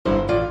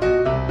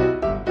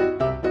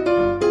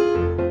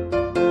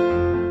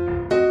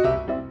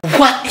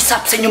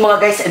What's up sa inyo mga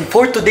guys? And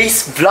for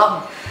today's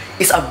vlog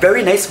is a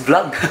very nice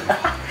vlog.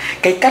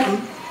 Kay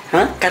karon,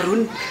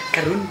 karon.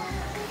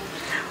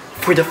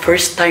 For the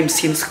first time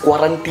since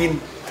quarantine,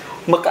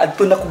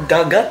 makaadto na kong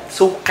dagat.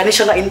 So kani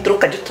siya na intro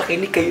kadto sa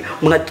kini kay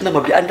mga adto na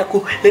mabiyaan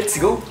ako.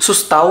 Let's go.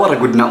 Sus tower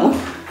good na oh.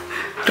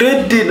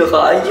 Ready na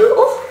kaayo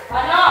oh.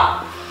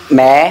 Ano?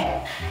 Me.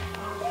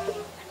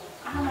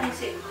 Ano man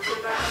si?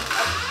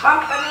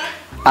 Pump ano?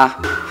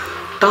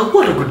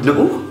 Tower good na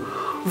oh.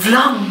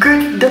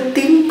 Vlogger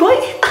dating boy.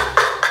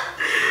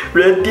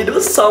 Ready na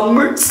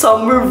summer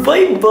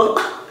vibe ba?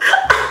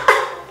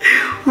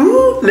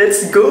 Woo,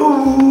 let's go.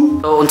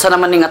 So, unsa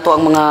naman ning ato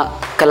ang mga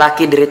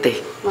kalaki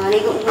dirite?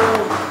 Maligo mo.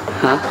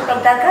 Ha?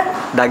 Dagat?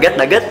 Dagat.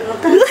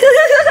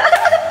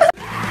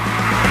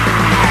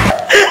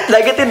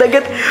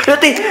 Dagat.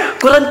 Dati,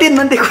 quarantine.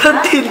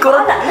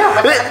 Wala na,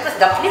 batas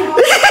daplin.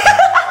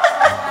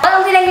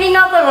 Parang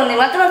sinanglingaw ko ron,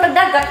 matulong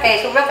pagdagat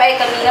kay sobrang kay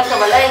kamingaw sa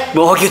balay.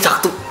 Mo gyud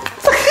sakto.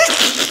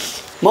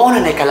 Mao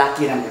na nay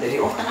kalaki na mo diri.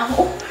 Oh, kana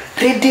mo.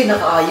 Ready na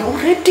kayo.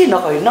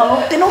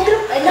 Na, tinaw.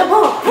 Ay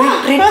labo.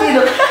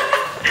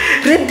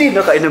 Ready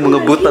na kayo ng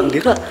mga butang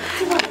dira.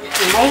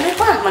 May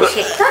pa,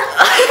 mag-shake ka.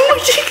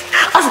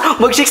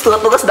 Mag-shake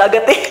tugas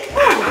dagat eh.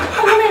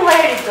 Ano may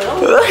wire dito?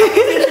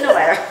 Sino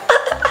wire?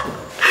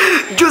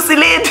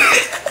 Jocelyn!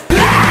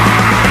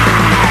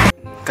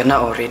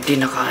 Kana oh, ready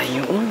na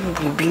kayo. Oh,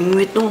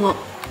 bingwit no nga.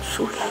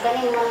 Sus. Ang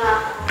galing mga...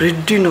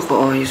 Ready na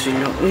kayo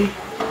sila. Eh,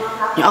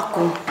 niya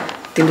ako.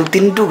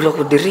 Tindog-tindog lang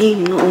ko diri.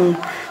 No.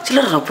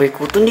 Sila na pa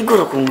ko.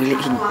 Tunigor akong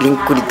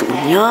lingko dito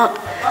niya.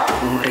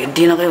 Oh,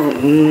 ready na kayo.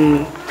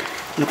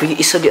 Ano pa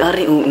yung isa di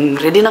ari?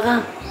 Ready na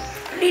ka?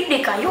 Ready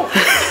kayo.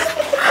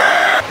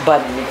 Ban,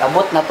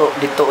 abot na to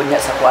dito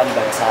niya sa kuan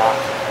ban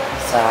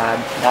sa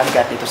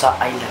dagat dito sa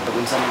island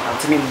tungkol sa mga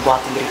sa may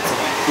buhatin dito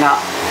na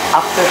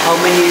after how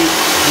many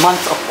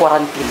months of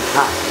quarantine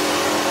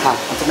ang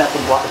sabi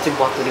natin buhatin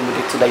mo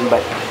dito sa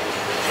daimban.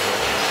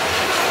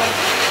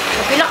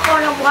 Kapila ko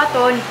ng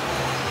buhaton.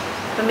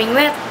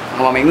 Pamingwet.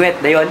 Mamingwet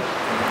dayon.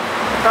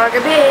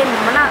 Kagabi,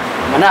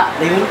 mana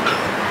dayon.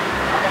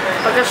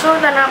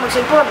 Pagkasulta na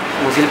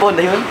Magsilpon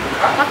dayon.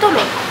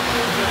 matulog.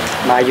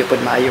 Maayo.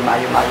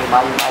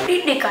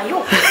 Ready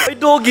kayo. Hi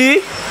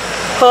doggy.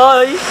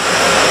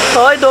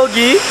 Hi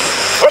doggy.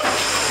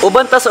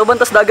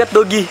 Ubantas dagat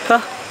doggy, ha?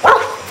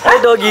 Hi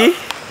doggy.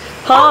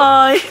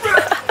 Hi.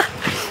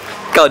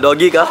 Kau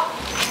doggy ka?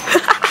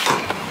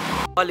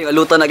 Paling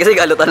alutan na kasi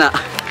galutan na.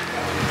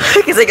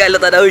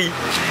 Uy.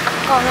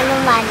 Ako na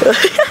naman.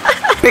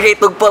 May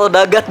tugpa ro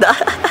dagat na.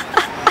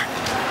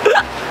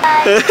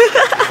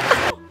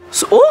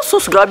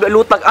 Sus, grabe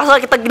alutag. Asa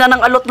kita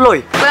ginanang alot, Loy?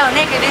 Well,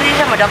 Nick, hindi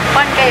siya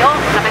madapan kayo.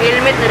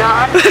 Naka-helmet na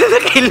daan.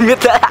 Naka-helmet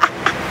na.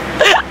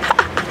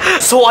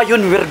 So,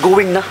 ayun, we're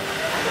going na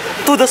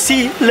to the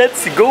sea.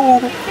 Let's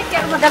go.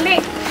 Kaya madami.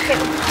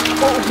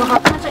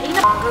 Makapalit sa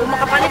inap.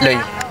 Makapalit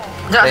Loy.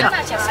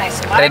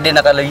 Ready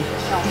na ka, Loy?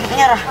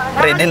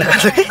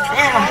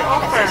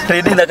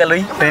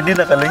 Ready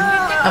na ka, Loy?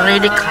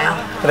 Ready kayo.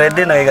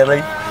 Ready na ka,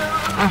 Loy?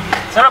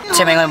 Sarap.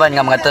 Siya may nga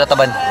mga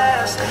taban.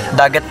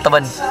 Dagat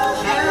taban.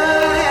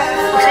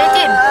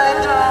 Excited.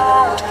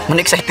 Muna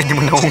excited di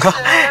mo na nga.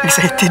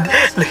 Excited.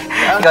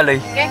 Ikaw, Loy.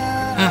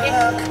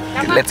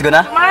 Let's go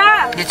na?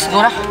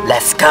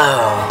 Let's go.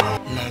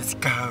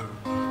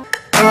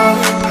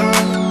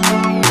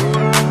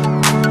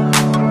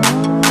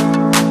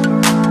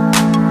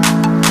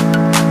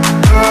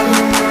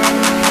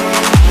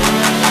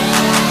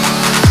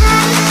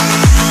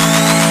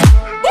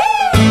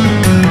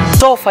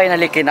 So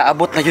finally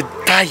kinaabot na yun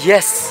ta.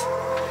 Yes.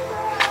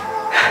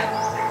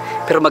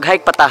 Pero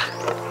mag-hike pa ta.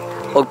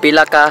 Og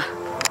pila ka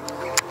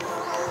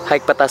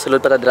hike pa ta, sulod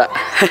pa ta dra.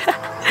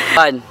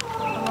 Pan.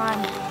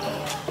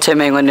 Siya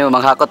may ngon niyo,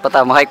 manghakot pa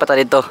ta, mag-hike pa ta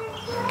dito.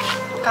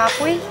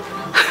 Kapoy.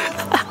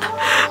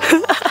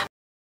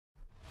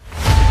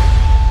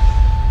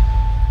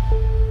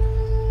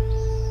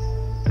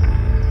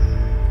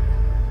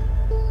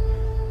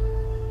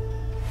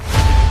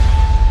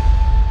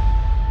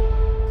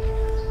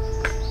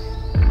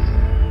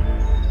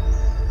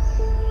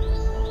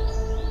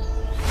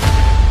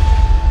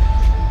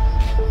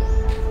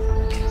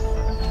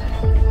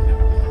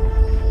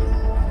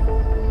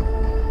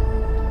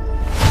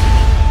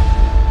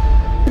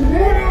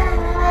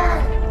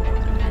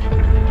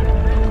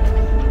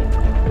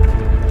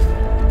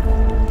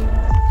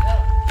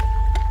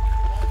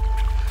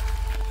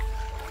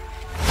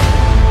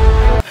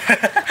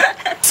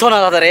 So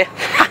na tari.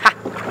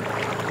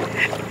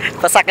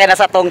 Pasakay na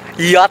sa tong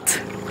yacht.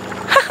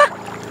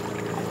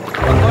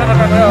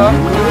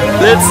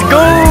 Let's go!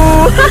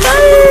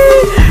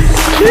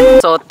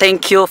 So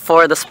thank you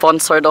for the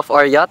sponsor of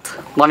our yacht,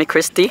 Mommy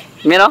Christy.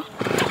 You know?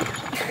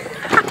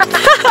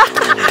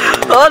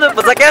 Oh,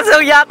 napasakay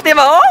sa yacht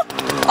ba?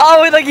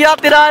 Oh,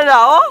 nag-yacht na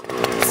oh.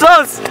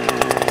 Sos!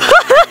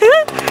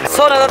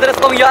 So na tari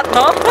sa tong yacht,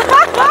 no?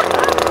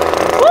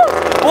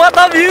 What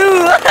a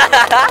view!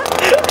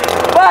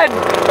 Man!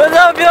 What's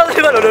up, view?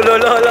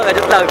 Lolo,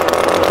 kajot lang.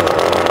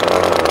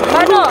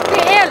 ano,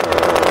 PL.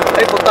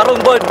 Ay,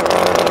 pagtarong bud.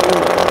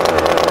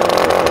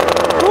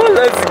 Oh,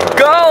 let's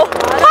go!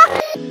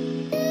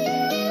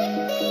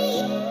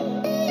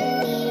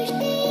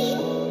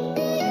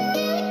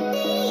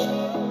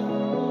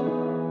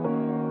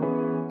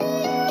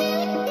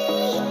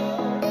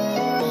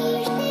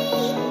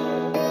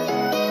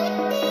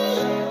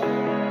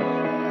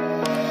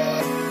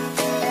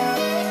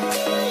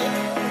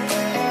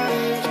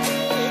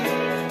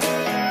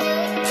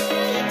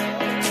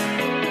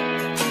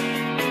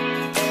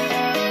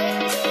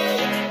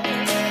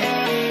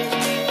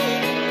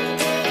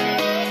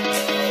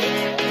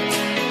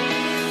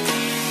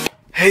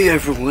 Hey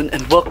everyone,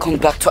 and welcome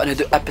back to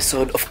another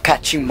episode of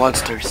Catching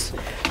Monsters.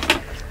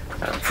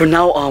 For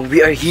now,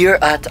 we are here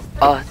at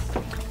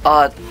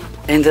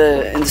in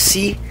the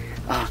sea,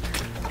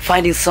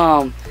 finding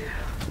some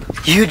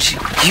huge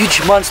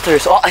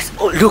monsters. Oh,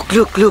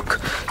 look!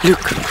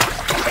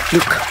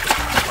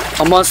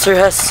 A monster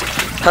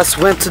has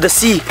went to the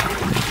sea.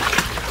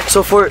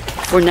 So for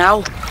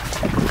now,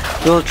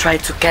 we'll try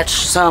to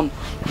catch some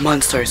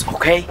monsters.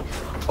 Okay.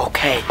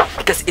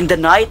 Because in the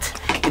night,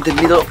 in the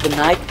middle of the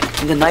night,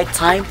 in the night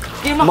time,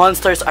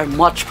 monsters are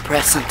much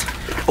present.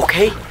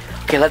 Okay,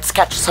 let's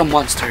catch some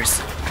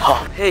monsters.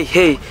 Huh.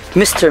 Hey,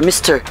 Mister,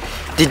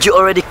 did you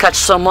already catch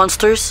some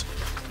monsters?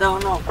 No,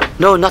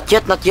 Not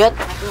yet.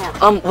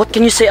 What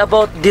can you say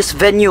about this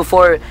venue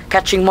for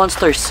catching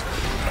monsters?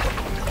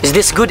 Is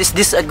this good? Is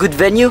this a good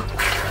venue?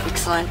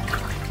 excellent.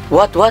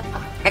 What?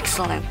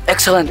 Excellent.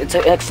 Excellent. It's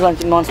an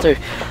excellent monster.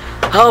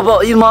 How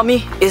about you,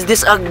 mommy? Is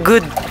this a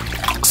good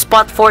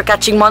spot for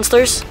catching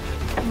monsters?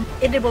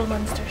 Edible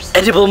monsters.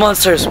 Edible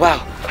monsters,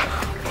 wow.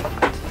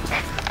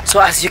 So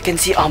as you can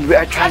see, we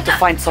are trying to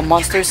find some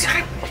monsters.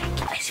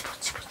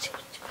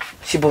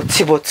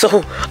 Sibot.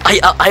 So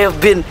I have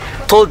been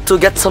told to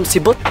get some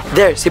sibot.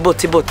 There,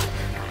 sibot.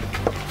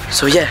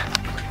 So yeah,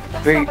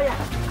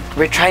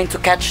 we're trying to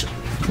catch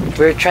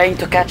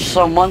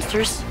some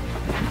monsters.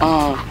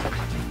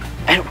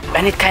 And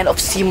any kind of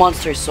sea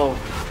monsters. So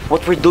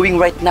what we're doing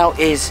right now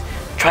is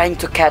trying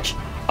to catch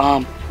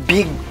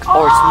big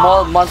or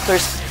small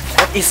monsters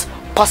that is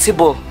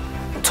possible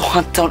to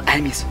hunt down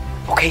enemies.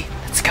 Okay,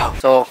 let's go.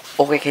 So,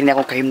 okay kaya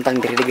akong kahimtang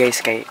diri guys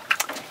kay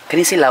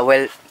kani sila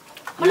well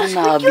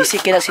na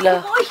busy kaya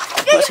sila.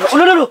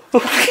 No.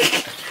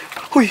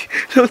 Uy,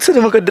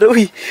 saan naman ka dra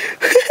uy.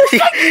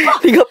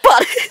 Tiga pa.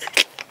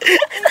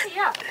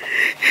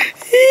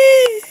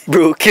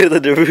 Bro, kira ta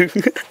bro.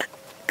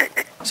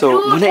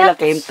 So, muna ilang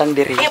kahimtang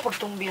diri.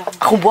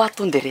 Ako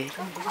buhaton diri.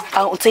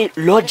 Ang unsay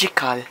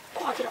logical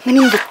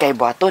nanindot kay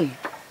buhaton.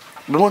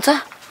 Bumon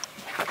sa?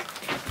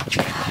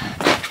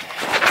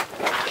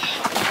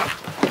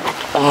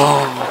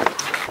 Oh,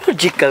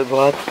 logical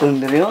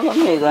buhaton diri.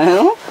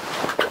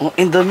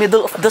 In the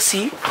middle of the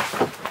sea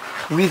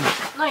with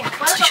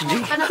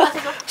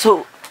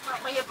so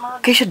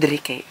kay siya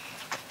diri kay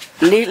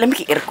lami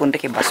kay aircon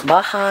kay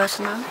basbahas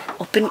na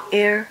open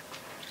air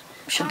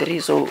siya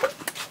diri so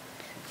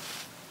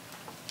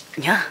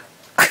nya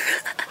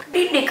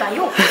Hindi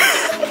kayo.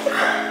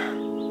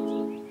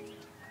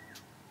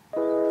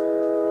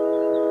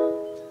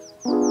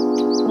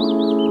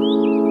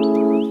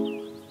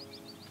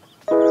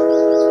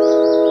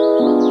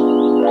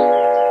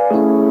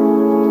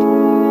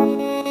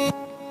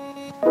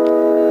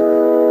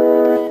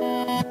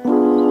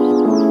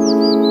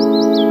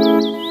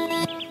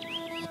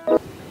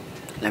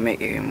 Lami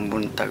kay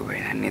buntag ba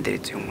yan, hindi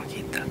dito yung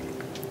makita.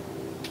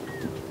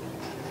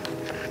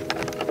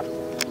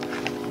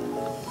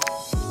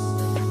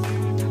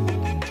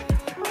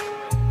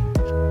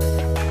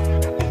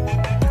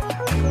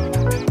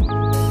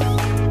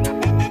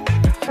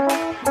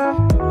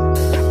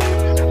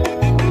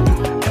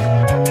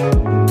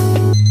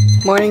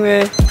 Morning,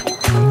 Ray.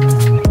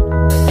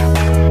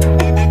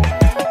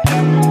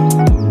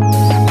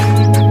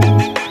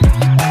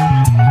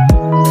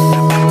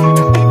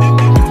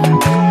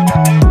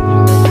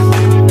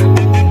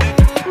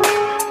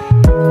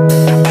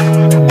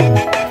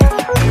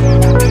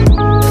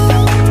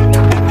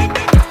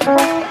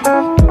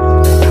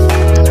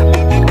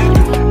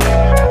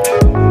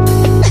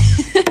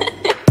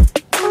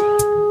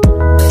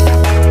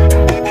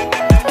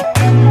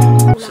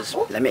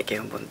 Lami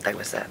kayong buntag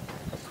basta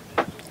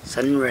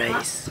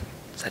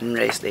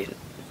sunrise din